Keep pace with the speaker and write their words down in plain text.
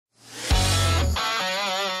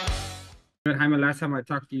Jaime, last time I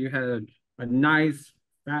talked to you, you had a nice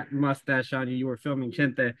fat mustache on you. You were filming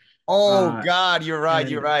Chente. Oh Uh, God, you're right.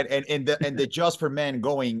 You're and right. And the just for men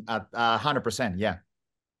going at 100%. Yeah.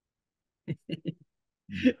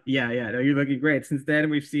 yeah, no, you're looking great. Since then,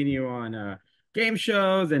 we've seen you on game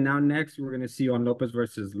shows, and now next we're gonna see you on Lopez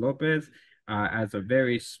versus Lopez as a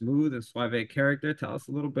very smooth and suave character. Tell us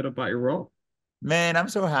a little bit about your role. Man, I'm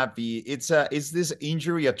so happy. It's this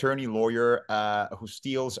injury attorney lawyer who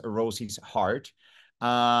steals Rosie's heart.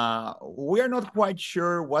 We are not quite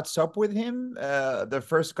sure what's up with him the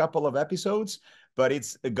first couple of episodes, but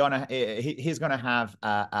he's gonna have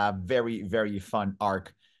a very, very fun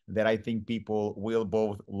arc that I think people will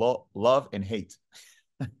both love and hate.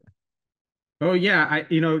 Oh yeah,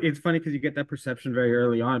 it's funny because you get that perception very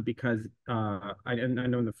early on because I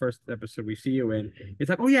know in the first episode we see you in, it's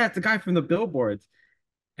like, oh yeah, it's the guy from the billboards.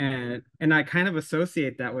 And I kind of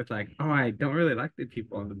associate that with like, oh, I don't really like the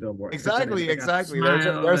people on the billboards because Exactly, they got the exactly. smile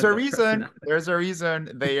There's and a the reason. personality. There's a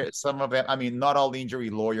reason they some of them. I mean, not all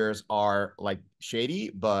injury lawyers are like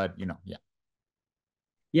shady, but yeah.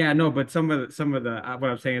 Yeah, no, but some of the what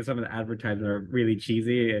I'm saying is some of the advertisements are really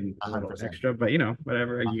cheesy and a little 100%. extra, but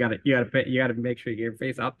whatever. You gotta make sure you get your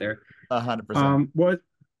face out there. 100%.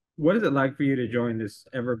 What is it like for you to join this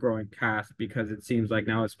ever-growing cast? Because it seems like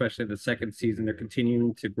now, especially the second season, they're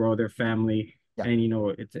continuing to grow their family, Yeah. and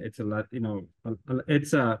it's a lot,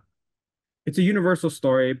 it's a universal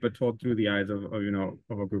story, but told through the eyes of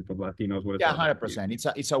a group of Latinos. What is Yeah, that like for you?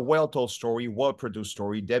 100%. It's a well told story, well produced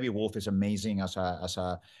story. Debbie Wolf is amazing as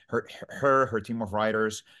a her team of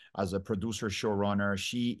writers, as a producer showrunner.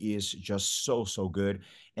 She is just so good,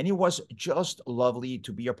 and it was just lovely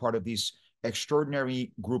to be a part of this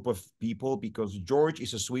extraordinary group of people because George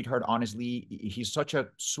is a sweetheart. Honestly, he's such a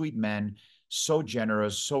sweet man, so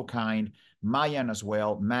generous, so kind. Mayan as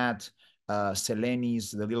well, Matt, Selenis,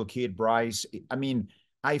 the little kid, Bryce. I mean,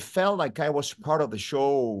 I felt like I was part of the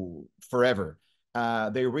show forever.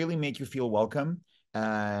 They really make you feel welcome.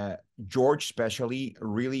 Uh, George, especially,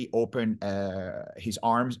 really opened his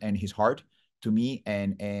arms and his heart to me,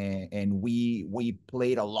 and we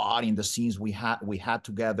played a lot in the scenes we had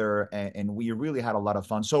together, and we really had a lot of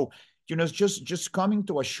fun. So it's just coming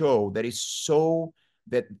to a show that is so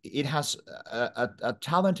that it has a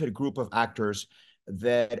talented group of actors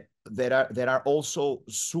that are also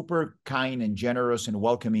super kind and generous and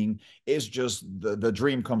welcoming is just the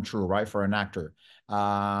dream come true, right, for an actor.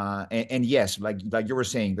 And yes, like you were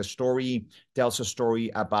saying, the story tells a story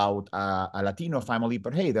about a Latino family,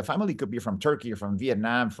 but hey, the family could be from Turkey, from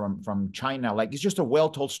Vietnam, from China. Like it's just a well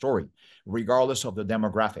told story, regardless of the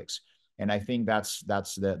demographics. And I think that's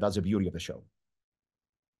the beauty of the show.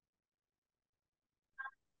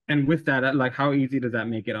 And with that, like, how easy does that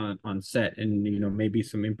make it on set? And maybe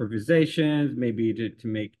some improvisations, maybe to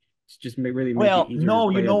just really make it Well, easier to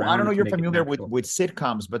no, play I don't around know and to you're make it familiar with natural. with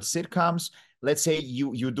sitcoms, but sitcoms, let's say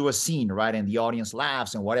you do a scene, right, and the audience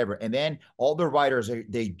laughs and whatever, and then all the writers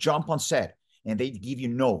they jump on set and they give you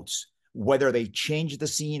notes, whether they change the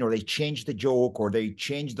scene or they change the joke or they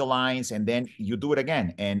change the lines, and then you do it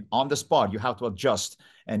again, and on the spot you have to adjust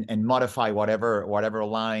and modify whatever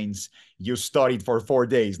lines you studied for 4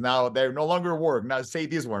 days. Now they no longer work. Now say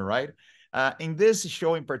this one, right? In this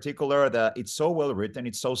show in particular, it's so well written,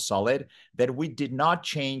 it's so solid that we did not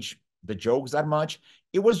change the jokes that much.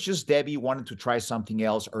 It was just Debbie wanted to try something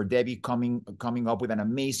else, or Debbie coming up with an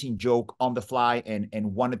amazing joke on the fly and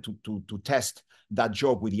wanted to test that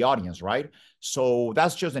joke with the audience, right? So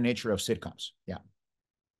that's just the nature of sitcoms. Yeah.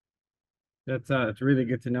 That's it's really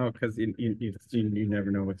good to know because you never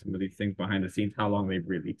know with some of these things behind the scenes how long they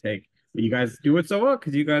really take. But you guys do it so well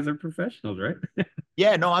because you guys are professionals, right?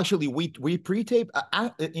 Yeah, no, actually, we pre-tape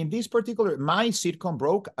in this particular my sitcom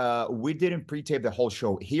broke. We didn't pre-tape the whole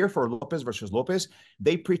show here for Lopez versus Lopez.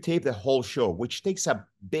 They pre-tape the whole show, which takes a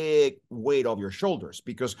big weight off your shoulders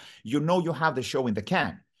because you have the show in the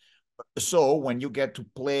can. So when you get to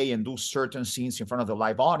play and do certain scenes in front of the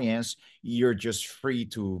live audience, you're just free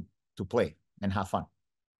to play and have fun.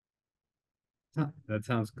 That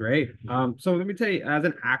sounds great. So let me tell you, as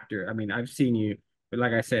an actor, I mean, I've seen you, but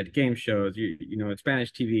like I said, game shows, in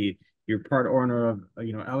Spanish TV, you're part owner of,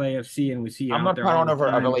 LAFC, and we see you I'm out not there part all the owner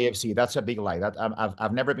of time. LAFC. That's a big lie.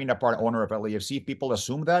 I've never been a part owner of LAFC. People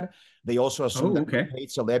assume that. They also assume Oh, that I'm okay. a paid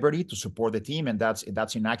celebrity to support the team, and that's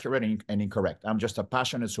inaccurate and incorrect. I'm just a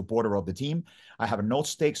passionate supporter of the team. I have no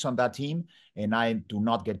stakes on that team, and I do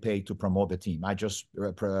not get paid to promote the team. I just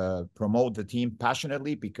promote the team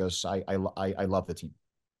passionately because I love the team.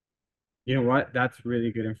 You know what? That's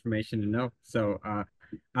really good information to know. So,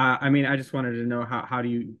 I mean, I just wanted to know how do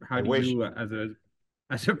I you wish.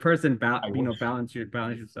 as a person I wish. balance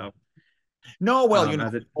yourself? No, well,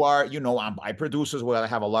 as it. you are, I produce as well. I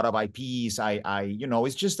have a lot of IPs.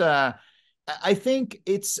 It's just I think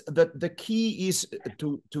it's the key is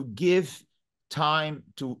to give time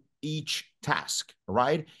to each task,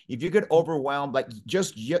 right? If you get overwhelmed, like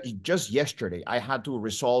just yesterday, I had to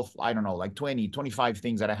resolve, I don't know, like 20, 25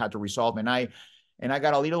 things that I had to resolve, and I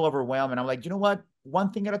got a little overwhelmed, and I'm like, you know what?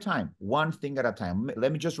 One thing at a time, one thing at a time.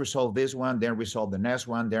 Let me just resolve this one, then resolve the next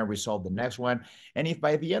one, then resolve the next one. And if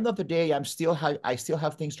by the end of the day I still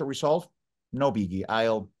have things to resolve, no biggie.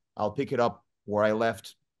 I'll pick it up where I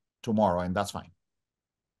left tomorrow, and that's fine.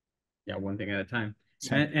 Yeah, one thing at a time.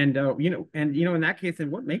 Same. In that case,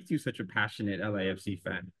 then what makes you such a passionate LAFC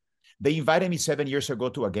fan? They invited me 7 years ago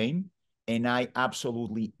to a game, and I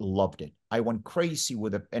absolutely loved it. I went crazy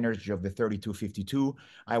with the energy of the 32-52.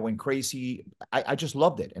 I went crazy. I just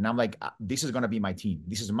loved it. And I'm like, this is going to be my team.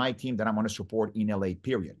 This is my team that I'm going to support in LA,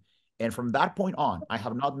 period. And from that point on, I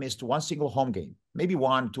have not missed one single home game, maybe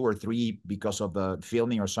one, two, or three because of the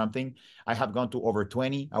filming or something. I have gone to over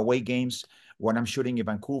 20 away games. When I'm shooting in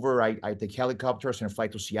Vancouver, I take helicopters and fly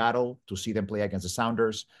to Seattle to see them play against the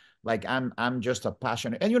Sounders. Like I'm just a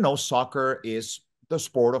passionate, and soccer is the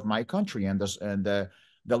sport of my country and the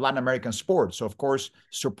Latin American sport. So of course,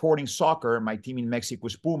 supporting soccer, my team in Mexico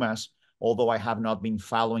is Pumas, although I have not been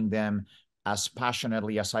following them as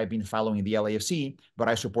passionately as I've been following the LAFC, but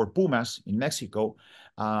I support Pumas in Mexico.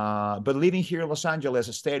 But living here in Los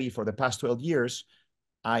Angeles steady for the past 12 years,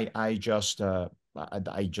 I just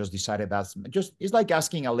decided it's like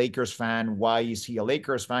asking a Lakers fan why is he a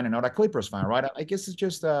Lakers fan and not a Clippers fan, right? I guess it's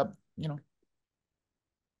just Yeah,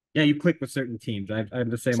 you click with certain teams. I'm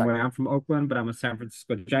the same way. exactly. I'm from Oakland, but I'm a San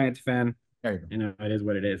Francisco Giants fan. There you go. It is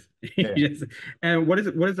what it is. Yeah, yeah. And what is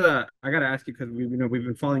it? What is I gotta ask you because we've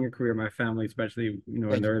been following your career, my family, especially in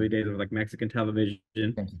Thank the you. early days of like Mexican television.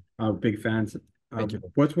 Thank you. Big fans. Thank you.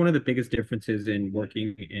 What's one of the biggest differences in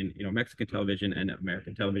working in Mexican television and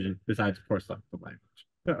American television, besides of course like the language?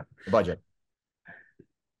 The budget.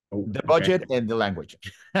 Oh, The okay. budget and the language.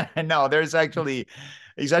 No, it's actually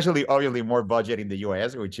obviously more budget in the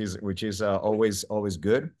US, which is always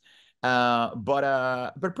good.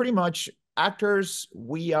 But pretty much actors,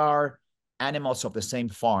 we are animals of the same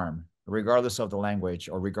farm, regardless of the language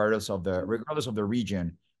or regardless of the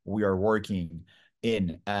region we are working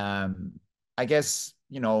in. I guess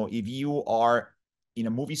if you are in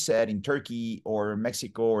a movie set in Turkey or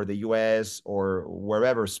Mexico or the US or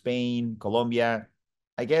wherever, Spain, Colombia,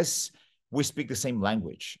 I guess we speak the same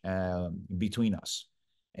language between us,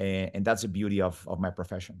 and that's the beauty of my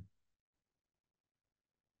profession.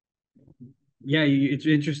 Yeah, it's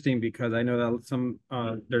interesting because I know that some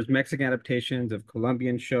there's Mexican adaptations of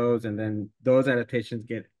Colombian shows, and then those adaptations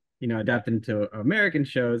get adapted into American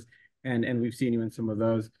shows, and we've seen you in some of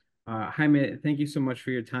those. Jaime, thank you so much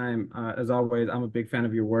for your time. As always, I'm a big fan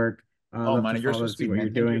of your work. Oh Love to man, you're follow so and see sweet, what you're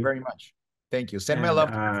man. Thank you doing. very much. Thank you. Send my And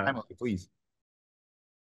love to your family, please.